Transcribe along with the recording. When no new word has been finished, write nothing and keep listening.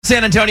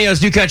San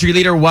Antonio's new country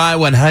leader,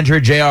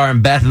 Y100, JR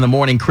and Beth in the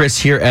morning. Chris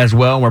here as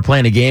well. And we're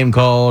playing a game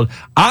called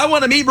I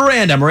Want to Meet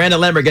Miranda. Miranda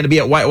Lambert going to be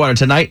at Whitewater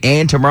tonight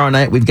and tomorrow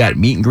night. We've got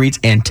meet and greets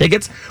and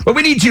tickets. But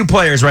we need two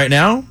players right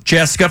now.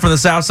 Jessica from the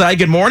South Side,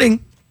 good morning.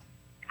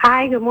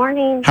 Hi, good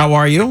morning. How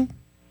are you?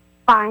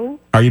 Fine.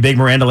 Are you a big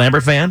Miranda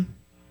Lambert fan?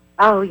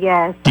 Oh,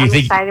 yes. Do you I'm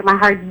think... excited. My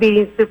heart's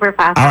beating super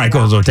fast. All right,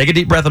 cool. So take a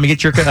deep breath. Let me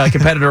get your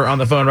competitor on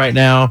the phone right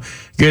now.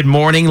 Good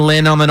morning,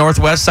 Lynn on the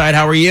Northwest Side.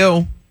 How are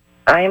you?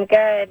 I am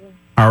good.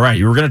 All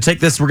right, we're going to take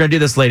this. We're going to do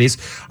this, ladies.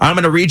 I'm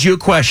going to read you a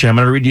question. I'm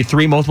going to read you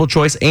 3 multiple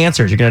choice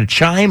answers. You're going to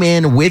chime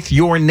in with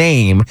your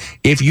name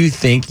if you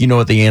think you know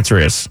what the answer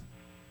is.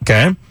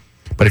 Okay?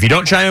 But if you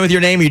don't chime in with your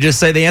name, you just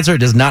say the answer, it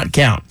does not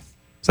count.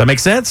 Does that make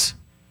sense?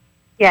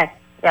 Yes.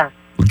 Yeah,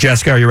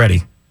 Jessica, are you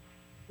ready?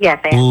 Yes,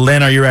 I am.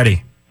 Lynn, are you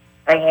ready?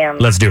 I am.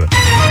 Let's do it.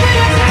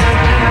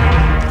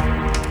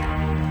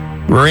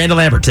 Miranda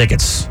Lambert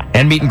tickets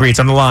and meet and greets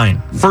on the line.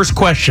 First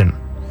question.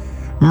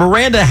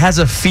 Miranda has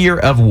a fear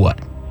of what?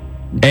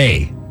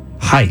 A,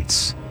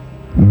 heights.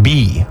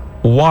 B,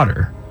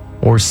 water.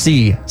 Or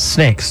C,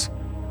 snakes.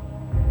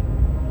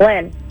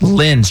 Lynn.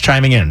 Lynn's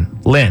chiming in.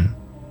 Lynn.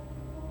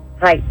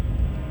 Hi.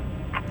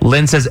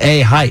 Lynn says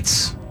A,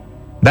 heights.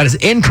 That is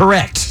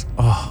incorrect.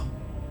 Oh.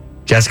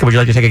 Jessica, would you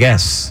like to take a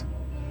guess?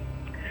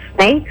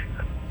 Snakes?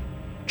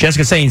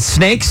 Jessica saying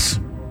snakes?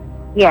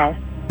 Yes.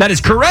 That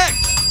is correct.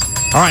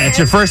 All right, that's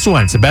your first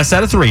one. It's the best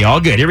out of 3. All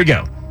good. Here we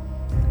go.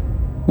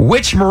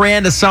 Which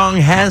Miranda song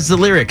has the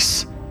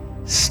lyrics,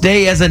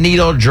 stay as a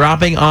needle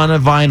dropping on a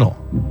vinyl,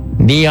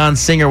 neon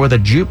singer with a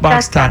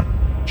jukebox top?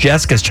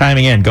 Jessica's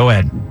chiming in. Go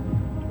ahead.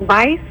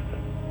 Vice?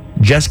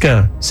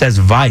 Jessica says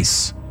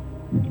Vice.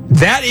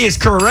 That is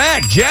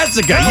correct,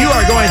 Jessica. You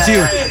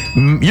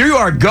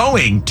are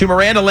going to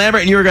Miranda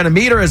Lambert, and you are going to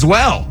meet her as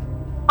well.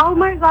 Oh,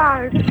 my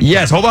gosh.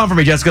 Yes, hold on for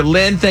me, Jessica.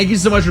 Lynn, thank you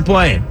so much for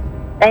playing.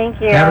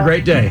 Thank you. Have a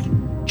great day.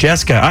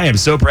 Jessica, I am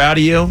so proud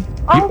of you.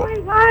 Oh, my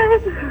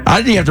God. I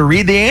didn't even have to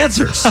read the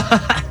answers.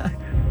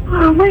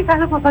 Oh, my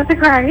God. I'm about to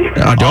cry.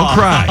 Oh, don't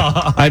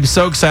cry. I'm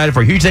so excited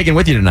for you. Who are you taking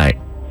with you tonight?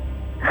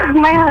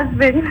 My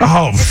husband.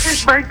 Oh. It's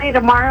his birthday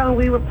tomorrow, and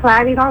we were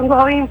planning on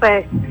going,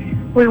 but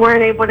we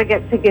weren't able to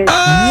get tickets.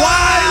 Wow.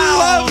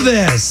 I love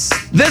this.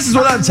 This is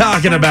what I'm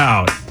talking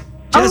about.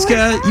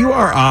 Jessica, you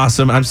are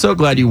awesome. I'm so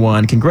glad you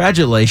won.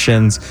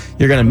 Congratulations.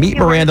 You're going to meet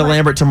Miranda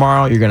Lambert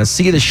tomorrow. You're going to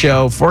see the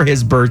show for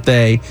his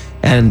birthday.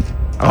 And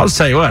I'll just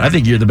tell you what, I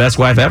think you're the best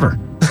wife ever.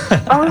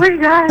 Oh, my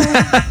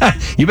God.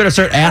 You better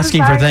start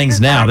asking for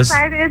things now. This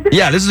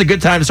is a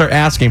good time to start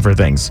asking for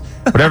things.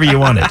 Whatever you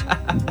wanted.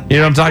 You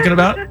know what I'm talking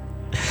about?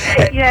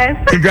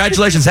 Yes.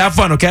 Congratulations. Have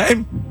fun,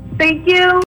 okay? Thank you.